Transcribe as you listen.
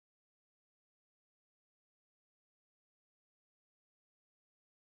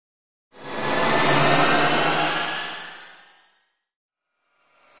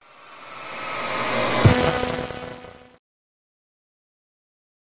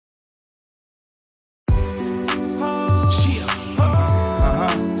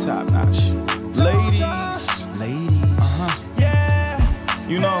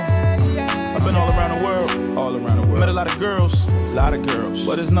girls,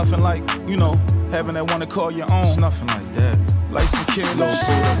 but it's nothing like, you know, having that one to call your own. It's nothing like that. Like some kid, little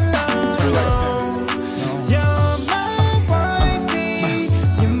soda. It's relaxed, baby. You're my wifey,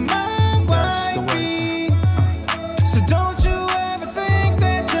 you're my That's the wifey. way. So don't you ever think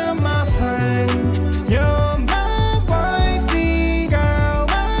that you're my friend. You're my wifey, girl,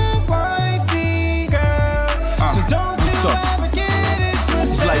 my wifey, girl. So don't you ever get it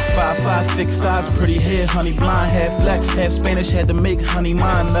twisted. It's like 5'5", thick thighs, pretty hair, honey blonde, half black, half Spanish. Had to make honey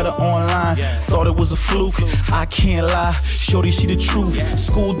mine. Met her online, thought it was a fluke. I can't lie, shorty, she the truth.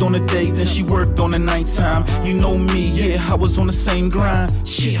 Schooled on the day, then she worked on the nighttime. You know me, yeah, I was on the same grind.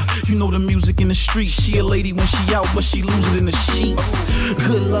 Yeah, you know the music in the street. She a lady when she out, but she lose it in the sheets.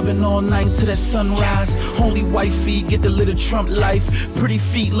 Good loving all night to that sunrise. Only wifey, get the little Trump life. Pretty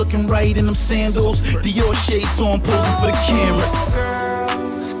feet looking right in them sandals. Dior shades on, posing for the cameras.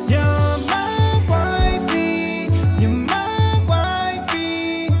 You're my wifey, you're my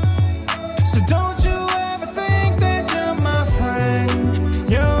wifey. So don't you ever think that you're my friend.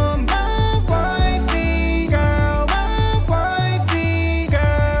 You're my wifey, girl, my wifey,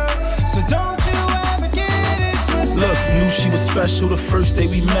 girl. So don't you ever get it twisted. Look, knew she was special the first day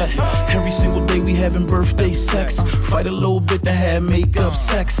we met. Every single day we having birthday sex. Fight a little bit, then have makeup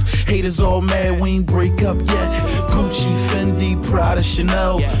sex. Haters all mad, we ain't break up yet. Gucci, Fendi, Prada,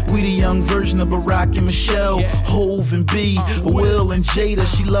 Chanel. We the young version of Barack and Michelle. Hove and B, Will and Jada.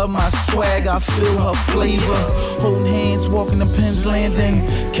 She love my swag, I feel her flavor. Holding hands, walking to Penn's Landing.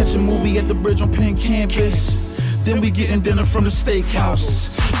 Catch a movie at the bridge on Penn campus. Then we getting dinner from the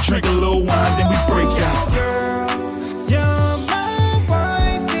steakhouse. Drink a little wine, then we break out. You're my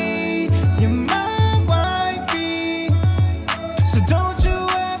wifey, you're my wifey. So don't you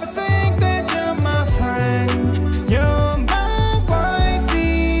ever think that you're my friend. You're my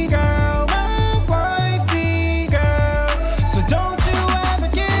wifey, girl, my wifey, girl. So don't you ever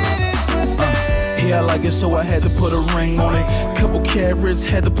get it twisted. Yeah, I like it, so I had to put a ring on it. Couple carrots,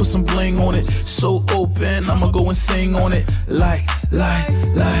 had to put some bling on it. So open, I'ma go and sing on it. Like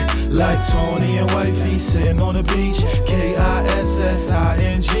Tony and Wifey sitting on the beach. K-I-S-S-I-N-G.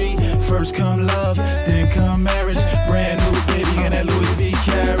 First come love, then come marriage. Brand new baby in that Louis V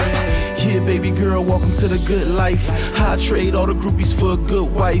carriage. Yeah, baby girl, welcome to the good life. I trade all the groupies for a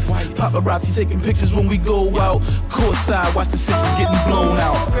good wife. Paparazzi taking pictures when we go out. Courtside, watch the sixes getting blown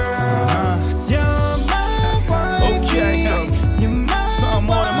out. You're my wifey, Okay, you're my something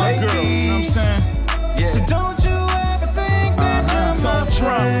more than my girl, you know what I'm saying? Yeah. So don't you ever think that you're my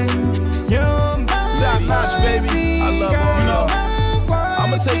friend. You're my Top notch, baby. I love her, you know.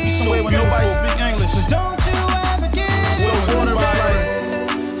 I'ma take you somewhere where nobody speak English. So don't you ever get So water is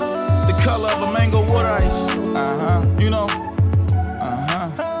like the color of a mango water ice. You know.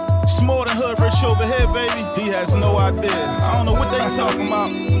 It's more than hood rich over here, baby. He has no idea. I don't know what they talking about.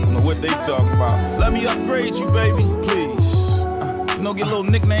 I don't know what they talking about. Let me upgrade you, baby, please. You know, get little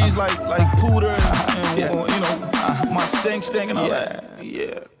nicknames like Pooter and you know, my stink and all that.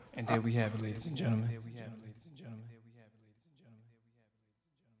 Yeah. And there we have it, ladies and gentlemen.